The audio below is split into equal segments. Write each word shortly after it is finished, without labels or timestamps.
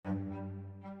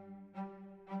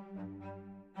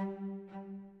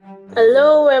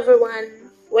Hello everyone,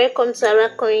 welcome to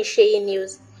Arakorin Shey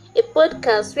News, a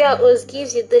podcast where our host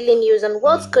gives you daily news on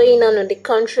what's going on in the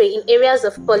country in areas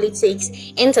of politics,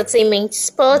 entertainment,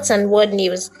 sports and world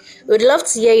news. We'd love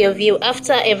to hear your view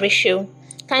after every show.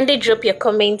 Kindly drop your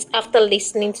comments after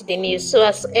listening to the news so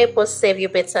as to help us serve you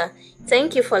better.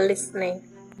 Thank you for listening.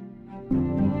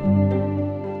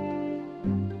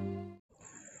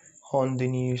 On the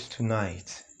news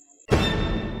tonight,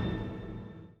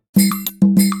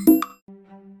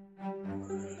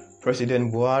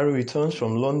 President Buhari returns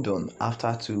from London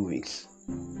after 2 weeks.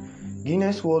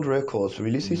 Guinness World Records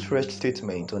releases fresh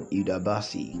statement on Ida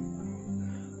Bassi.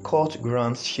 Court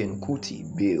grants Seun Kuti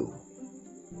bail.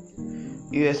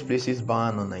 US places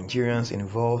ban on Nigerians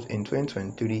involved in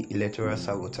 2023 electoral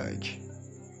sabotage.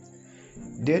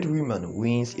 Dead woman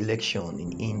wins election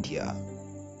in India.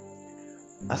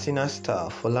 Arsenal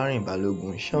star Folarin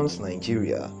Balogun shuns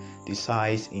Nigeria,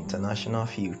 decides international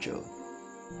future.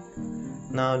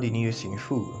 Now the news in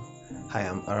full. I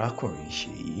am Arakorin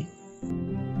Shey.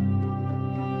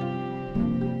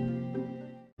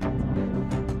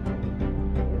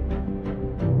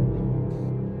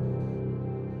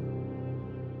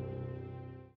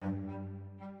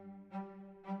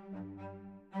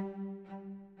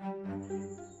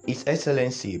 His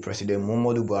Excellency President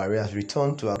Muhammadu Buhari has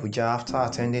returned to Abuja after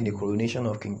attending the coronation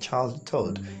of King Charles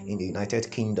III in the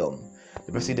United Kingdom.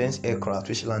 The President's aircraft,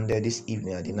 which landed this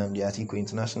evening at the Nnamdi Azikiwe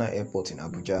International Airport in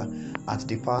Abuja, had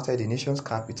departed the nation's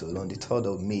capital on the 3rd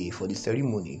of May for the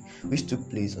ceremony, which took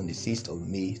place on the 6th of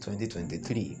May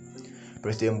 2023.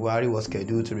 President Buhari was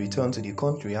scheduled to return to the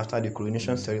country after the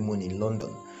coronation ceremony in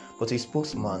London, but his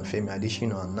spokesman Femi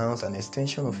Adesina announced an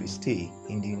extension of his stay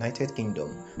in the United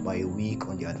Kingdom by a week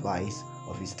on the advice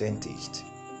of his dentist.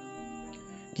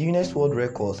 Guinness World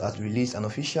Records has released an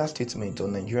official statement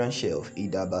on Nigerian chef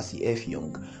Ida Bassi F.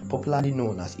 Young, popularly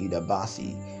known as Ida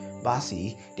Bassi.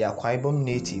 Bassi, the Akwa Ibom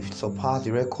native, surpassed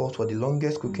the record for the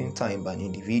longest cooking time by an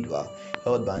individual,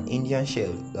 held by an Indian chef,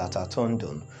 Lata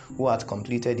Tondon, who had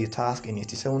completed the task in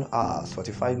 87 hours,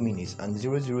 45 minutes and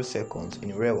 00 seconds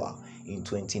in Rewa in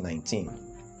 2019.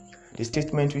 The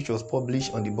statement, which was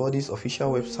published on the body's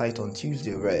official website on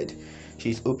Tuesday, read, "She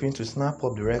is hoping to snap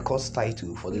up the record's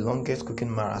title for the longest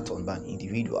cooking marathon by an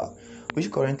individual, which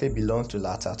currently belongs to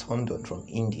Lata Tondon from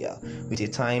India, with a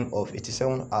time of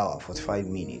 87 hours 45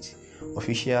 minutes.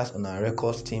 Officials on our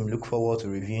records team look forward to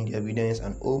reviewing the evidence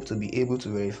and hope to be able to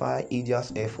verify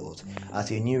Ida's effort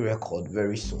as a new record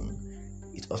very soon."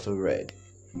 It also read,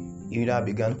 Ida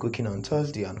began cooking on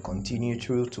Thursday and continued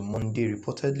through to Monday,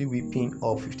 reportedly whipping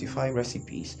up 55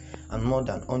 recipes and more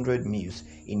than 100 meals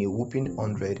in a whopping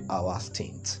 100-hour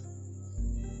stint.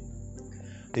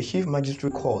 The Chief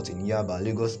Magistrate Court in Yaba,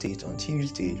 Lagos State on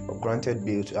Tuesday granted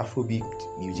bail to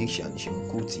Afrobeat musician Seun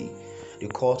Kuti. The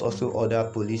court also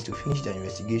ordered police to finish their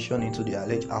investigation into the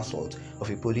alleged assault of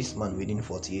a policeman within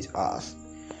 48 hours.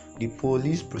 The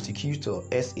police prosecutor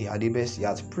S.A. Adebesi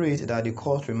has prayed that the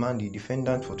court remand the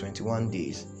defendant for 21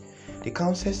 days. The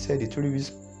counsel said the 3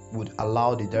 weeks would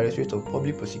allow the Directorate of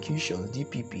Public Prosecutions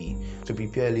 (DPP) to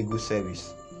prepare legal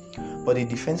service. But the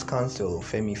defense counsel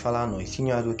Femi Falana,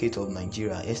 senior advocate of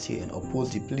Nigeria (SAN),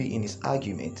 opposed the plea in his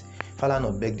argument.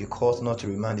 Falana begged the court not to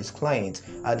remand his client,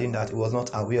 adding that he was not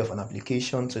aware of an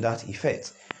application to that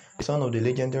effect. The son of the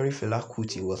legendary Fela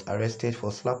Kuti was arrested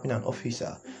for slapping an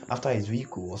officer after his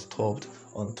vehicle was stopped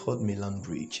on 3rd Mainland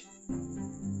Bridge.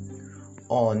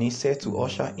 Oni said to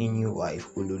usher in new wife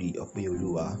Olori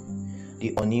Opeoluwa.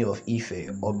 The Oni of Ife,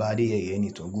 Oba Adeyeye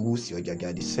Enitan Ogunwusi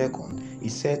Ojaja II,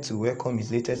 is said to welcome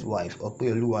his latest wife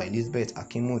Opeoluwa Elizabeth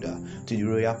Akinmuda to the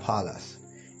royal palace.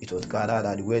 It was gathered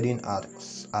that the wedding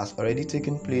has already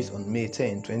taken place on May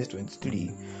 10,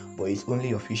 2023, but is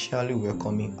only officially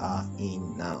welcoming her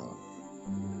in now.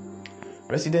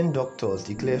 Resident doctors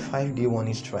declare 5-day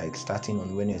warning strike starting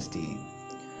on Wednesday.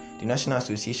 The National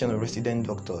Association of Resident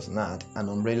Doctors (NAD), an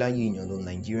umbrella union of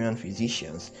Nigerian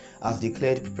physicians, has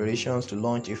declared preparations to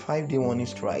launch a 5-day warning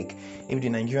strike if the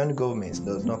Nigerian government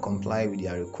does not comply with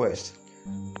their request.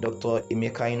 Dr.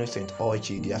 Emeka Innocent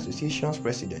Orji, the association's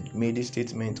president, made a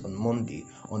statement on Monday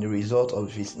on the result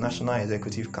of his National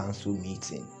Executive Council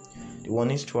meeting. The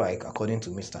warning strike, according to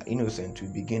Mr. Innocent,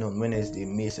 will begin on Wednesday,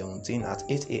 May 17 at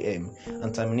 8 a.m.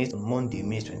 and terminate on Monday,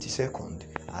 May 22nd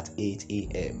at 8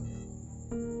 a.m.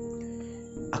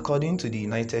 According to the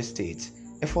United States,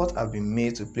 efforts have been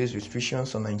made to place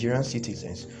restrictions on Nigerian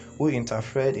citizens who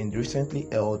interfered in the recently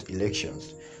held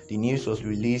elections. The news was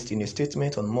released in a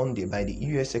statement on Monday by the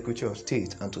U.S. Secretary of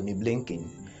State Antony Blinken,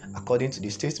 According to the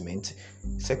statement,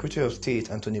 Secretary of State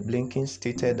Antony Blinken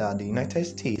stated that the United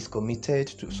States committed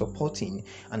to supporting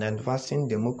and advancing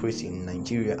democracy in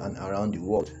Nigeria and around the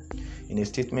world. In a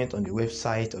statement on the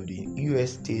website of the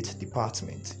U.S. State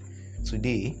Department,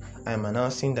 today, I am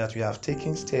announcing that we have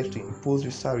taken steps to impose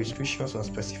visa restrictions on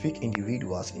specific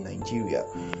individuals in Nigeria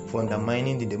for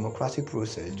undermining the democratic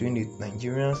process during the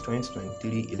Nigerian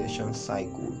 2023 election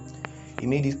cycle. He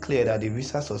made it clear that the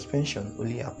visa suspension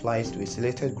only applies to a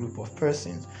selected group of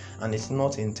persons and is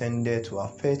not intended to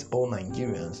affect all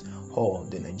Nigerians or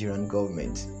the Nigerian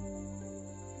government.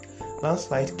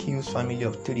 Landslide kills family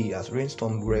of 3 as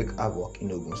rainstorm wreak havoc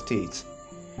in Ogun State.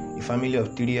 A family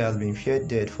of 3 has been feared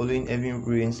dead following heavy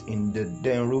rains in the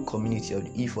Denro community of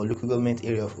the Ifo local government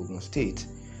area of Ogun State.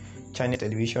 China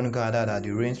television gathered that the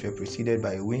rains were preceded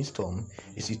by a windstorm,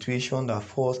 a situation that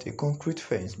forced a concrete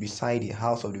fence beside the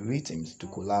house of the victims to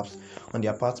collapse on the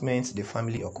apartments the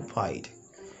family occupied.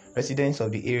 Residents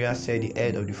of the area said the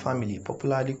head of the family,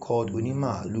 popularly called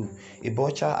Onima Alu, a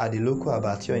butcher at the local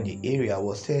abattoir in the area,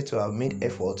 was said to have made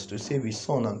efforts to save his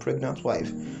son and pregnant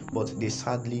wife, but they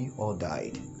sadly all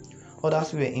died.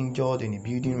 Others who were injured in the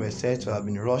building were said to have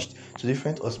been rushed to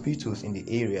different hospitals in the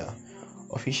area.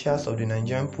 Officials of the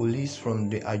Nigerian police from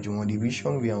the Ajuwon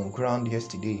division were on ground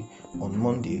yesterday, on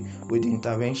Monday, with the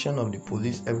intervention of the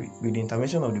police.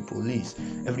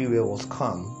 Everywhere was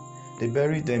calm. They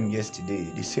buried them yesterday,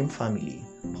 the same family,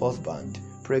 husband,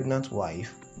 pregnant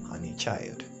wife, and a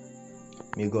child.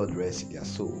 May God rest their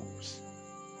souls.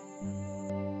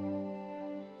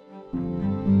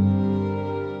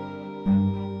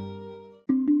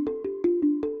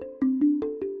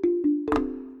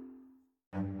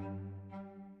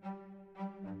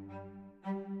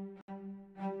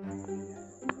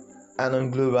 And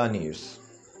on global news,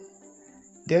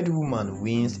 dead woman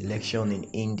wins election in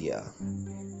India.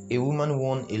 A woman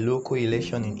won a local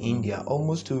election in India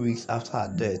almost 2 weeks after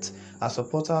her death, as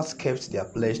supporters kept their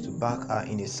pledge to back her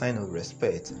in a sign of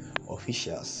respect,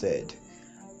 officials said.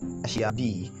 Ashia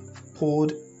B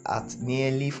polled at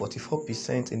nearly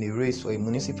 44% in the race for a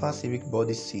municipal civic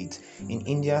body seat in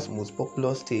India's most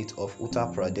populous state of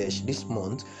Uttar Pradesh this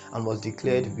month and was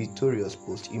declared victorious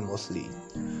posthumously.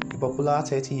 The popular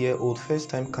 30-year-old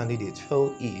first-time candidate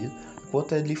fell ill,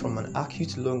 reportedly from an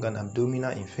acute lung and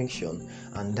abdominal infection,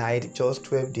 and died just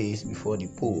 12 days before the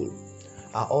poll.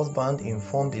 Her husband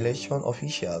informed election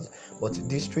officials, but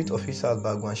district official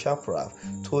Bhagwan Chapra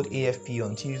told AFP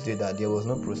on Tuesday that there was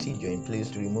no procedure in place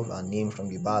to remove her name from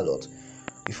the ballot.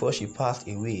 Before she passed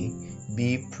away,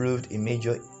 B proved a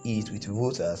major hit with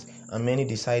voters, and many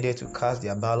decided to cast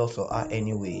their ballots for her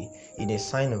anyway, in a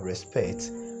sign of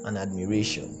respect and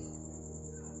admiration.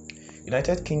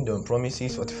 United Kingdom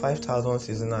promises 45,000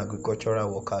 seasonal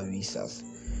agricultural worker visas.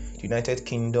 The United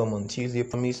Kingdom on Tuesday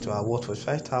promised to award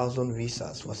 45,000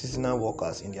 visas for seasonal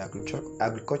workers in the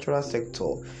agricultural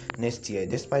sector next year,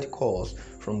 despite calls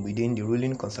from within the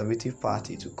ruling Conservative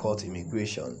Party to cut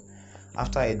immigration.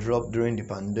 After a drop during the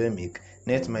pandemic,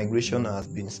 net migration has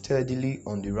been steadily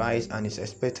on the rise and is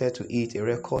expected to hit a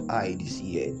record high this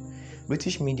year.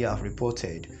 British media have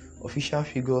reported official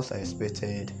figures are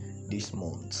expected this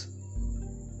month.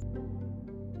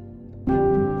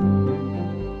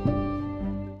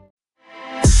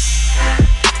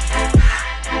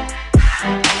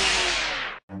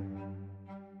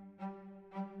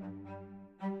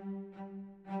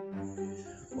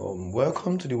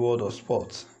 Welcome to the world of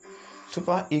sports.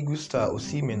 Super Eagles star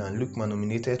Osimhen and Lookman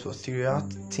nominated for Syria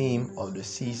Team of the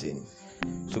Season.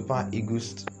 Super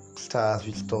Eagles stars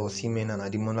Victor Osimhen and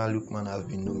Ademola Lookman have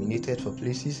been nominated for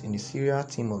places in the Syria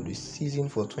Team of the Season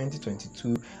for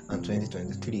 2022 and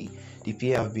 2023. The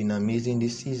pair have been amazing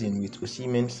this season, with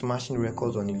Osimhen smashing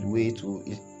records on his way to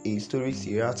a historic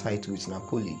Syria title with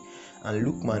Napoli, and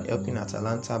Lookman helping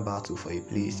Atalanta battle for a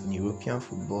place in European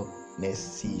football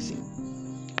next season.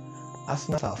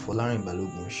 Arsenal star Folarin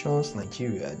Balogun shuns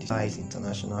Nigeria decides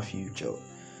international future.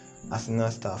 Arsenal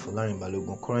star Folarin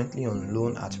Balogun, currently on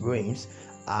loan at Reims,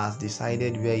 has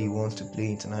decided where he wants to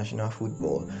play international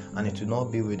football, and it will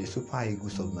not be with the Super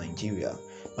Eagles of Nigeria.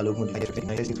 Balogun decided to the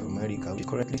United States of America, which is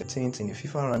currently 13th in the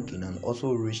FIFA ranking and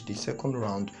also reached the second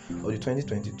round of the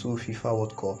 2022 FIFA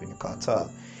World Cup in Qatar.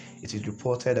 It is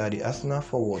reported that the Arsenal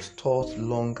forward thought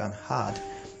long and hard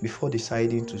before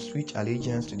deciding to switch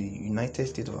allegiance to the United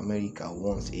States of America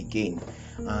once again,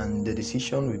 and the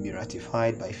decision will be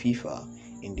ratified by FIFA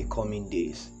in the coming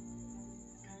days.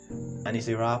 And it's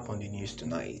a wrap on the news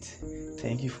tonight.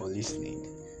 Thank you for listening.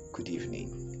 Good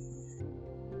evening.